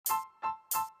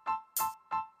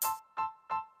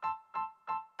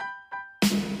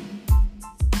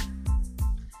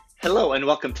Hello and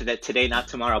welcome to the Today Not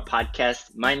Tomorrow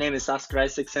podcast. My name is Oscar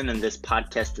Isaacson and this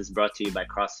podcast is brought to you by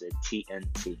CrossFit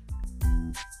TNT.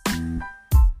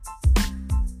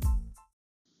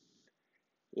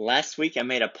 Last week I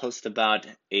made a post about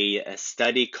a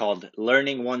study called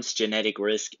Learning One's Genetic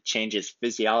Risk Changes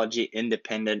Physiology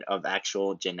Independent of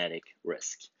Actual Genetic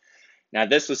Risk. Now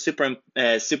this was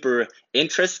super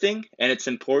interesting and it's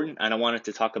important, and I wanted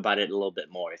to talk about it a little bit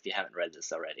more if you haven't read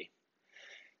this already.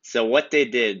 So what they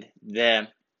did, the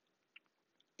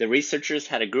researchers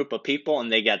had a group of people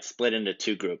and they got split into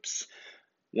two groups.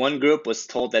 One group was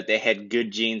told that they had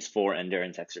good genes for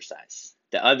endurance exercise.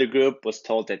 The other group was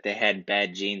told that they had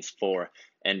bad genes for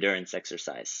endurance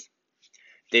exercise.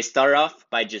 They started off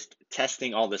by just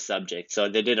testing all the subjects. So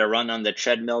they did a run on the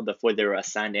treadmill before they were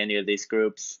assigned any of these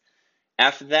groups.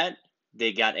 After that,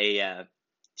 they got a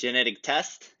genetic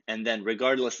test, and then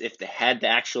regardless if they had the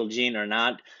actual gene or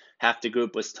not, half the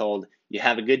group was told you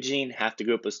have a good gene, half the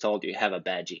group was told you have a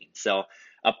bad gene. So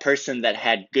a person that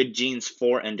had good genes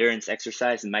for endurance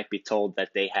exercise might be told that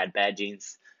they had bad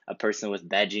genes. A person with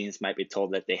bad genes might be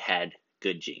told that they had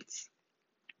good genes.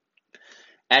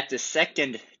 At the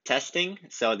second testing,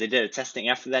 so they did a testing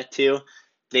after that too,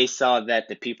 they saw that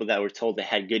the people that were told they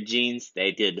had good genes,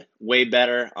 they did way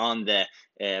better on the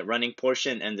running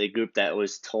portion, and the group that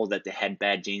was told that they had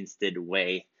bad genes did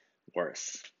way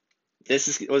worse.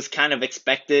 Was kind of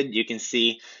expected. You can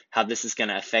see how this is going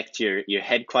to affect your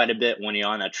head quite a bit. When you're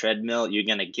on a treadmill, you're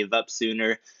going to give up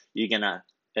sooner. You're going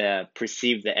to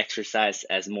perceive the exercise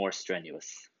as more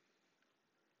strenuous.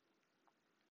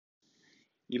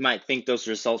 You might think those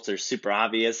results are super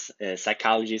obvious.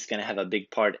 Psychology is going to have a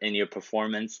big part in your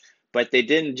performance, but they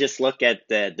didn't just look at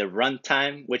the run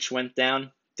time, which went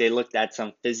down. They looked at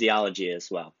some physiology as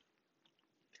well.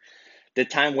 The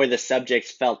time where the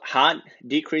subjects felt hot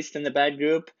decreased in the bad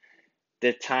group.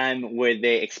 The time where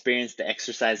they experienced the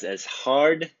exercise as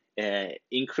hard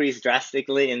increased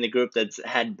drastically in the group that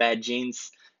had bad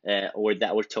genes or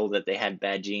that were told that they had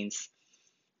bad genes.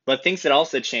 But things that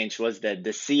also changed was that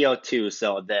the CO2,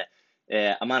 so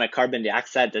the amount of carbon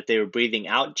dioxide that they were breathing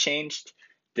out changed.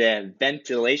 The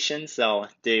ventilation, so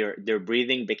their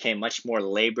breathing became much more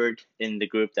labored in the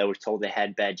group that were told they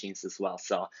had bad genes as well.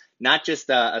 So not just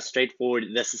a straightforward,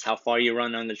 this is how far you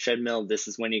run on the treadmill, this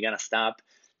is when you're going to stop.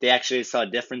 They actually saw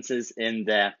differences in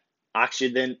the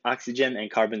oxygen and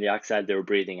carbon dioxide they were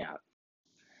breathing out.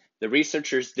 The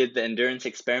researchers did the endurance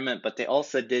experiment, but they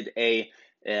also did a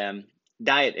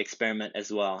diet experiment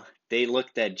as well. They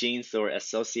looked at genes that were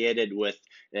associated with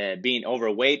being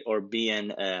overweight or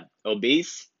being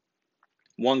obese.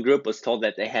 One group was told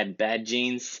that they had bad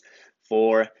genes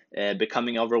for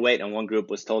becoming overweight, and one group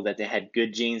was told that they had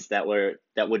good genes that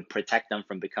would protect them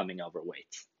from becoming overweight.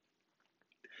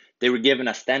 They were given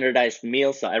a standardized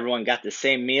meal, so everyone got the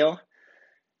same meal,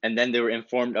 and then they were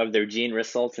informed of their gene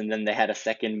results, and then they had a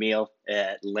second meal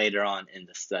later on in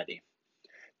the study.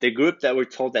 The group that were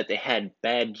told that they had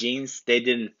bad genes, they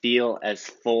didn't feel as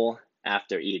full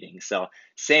after eating. So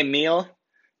same meal,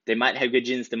 they might have good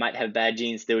genes, they might have bad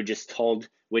genes. They were just told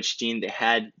which gene they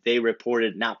had. They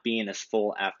reported not being as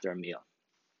full after a meal.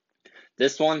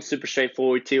 This one, super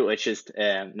straightforward too. It's just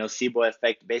nocebo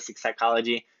effect, basic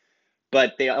psychology.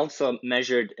 But they also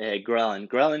measured ghrelin.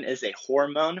 Ghrelin is a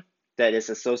hormone that is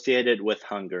associated with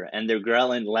hunger, and their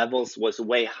ghrelin levels was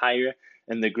way higher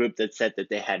in the group that said that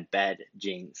they had bad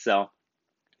genes. So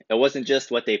it wasn't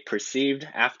just what they perceived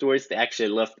afterwards. They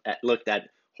actually looked at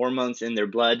hormones in their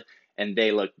blood, and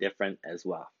they looked different as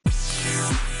well.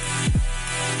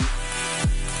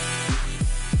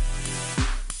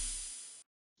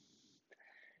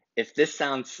 If this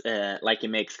sounds like it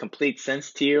makes complete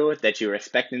sense to you, that you're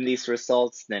expecting these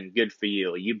results, then good for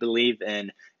you. You believe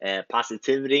in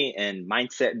positivity and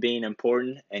mindset being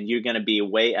important, and you're going to be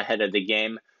way ahead of the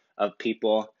game of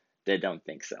people that don't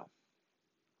think so.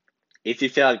 If you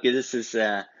feel like this is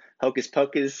hocus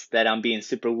pocus, that I'm being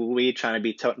super woo-wee trying to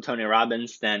be Tony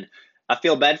Robbins, then I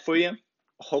feel bad for you.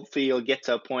 Hopefully you'll get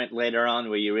to a point later on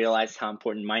where you realize how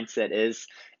important mindset is,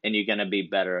 and you're going to be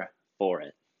better for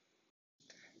it.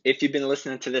 If you've been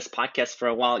listening to this podcast for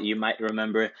a while, you might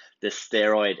remember the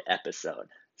steroid episode.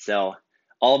 So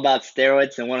all about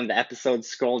steroids, in one of the episodes,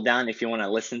 scroll down if you want to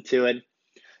listen to it.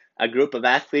 A group of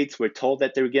athletes were told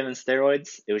that they were given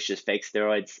steroids. It was just fake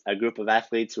steroids. A group of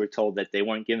athletes were told that they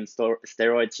weren't given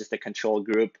steroids, just a control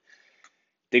group.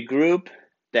 The group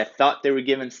that thought they were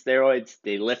given steroids,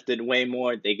 they lifted way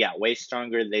more, they got way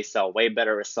stronger, they saw way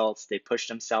better results, they pushed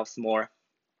themselves more.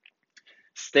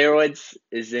 Steroids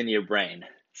is in your brain.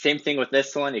 Same thing with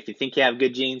this one. If you think you have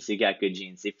good genes, you got good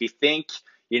genes. If you think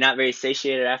you're not very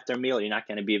satiated after a meal, you're not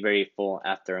going to be very full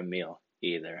after a meal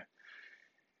either.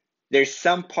 There's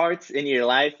some parts in your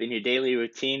life, in your daily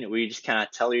routine, where you just kind of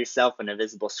tell yourself an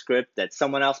invisible script that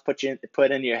someone else put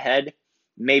in your head.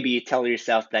 Maybe you tell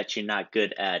yourself that you're not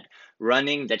good at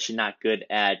running, that you're not good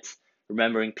at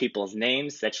remembering people's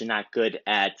names, that you're not good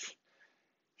at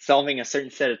solving a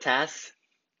certain set of tasks.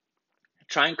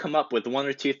 Try and come up with one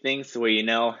or two things where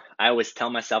I always tell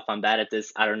myself I'm bad at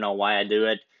this. I don't know why I do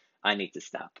it. I need to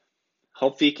stop.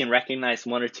 Hopefully you can recognize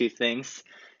one or two things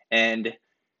and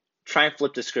try and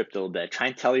flip the script a little bit. Try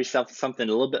and tell yourself something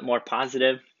a little bit more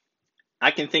positive.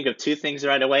 I can think of two things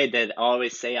right away that I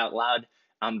always say out loud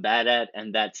I'm bad at,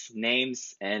 and that's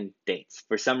names and dates.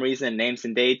 For some reason, names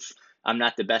and dates, I'm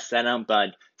not the best at them, but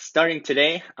starting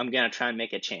today, I'm going to try and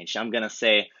make a change. I'm going to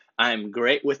say I'm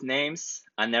great with names.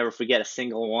 I never forget a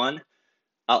single one.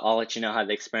 I'll let you know how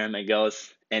the experiment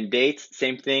goes. And dates,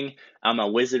 same thing. I'm a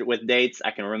wizard with dates.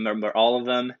 I can remember all of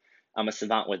them. I'm a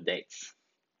savant with dates.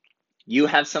 You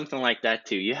have something like that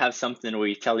too. You have something where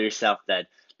you tell yourself that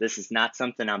this is not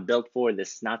something I'm built for.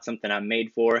 This is not something I'm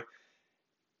made for.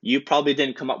 You probably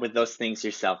didn't come up with those things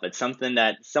yourself. It's something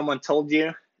that someone told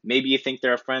you. Maybe you think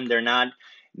they're a friend, they're not.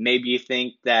 Maybe you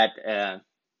think that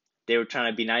they were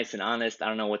trying to be nice and honest. I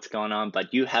don't know what's going on,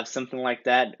 but you have something like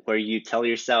that where you tell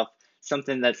yourself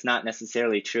something that's not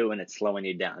necessarily true and it's slowing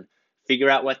you down. Figure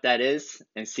out what that is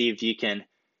and see if you can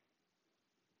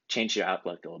change your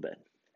outlook a little bit.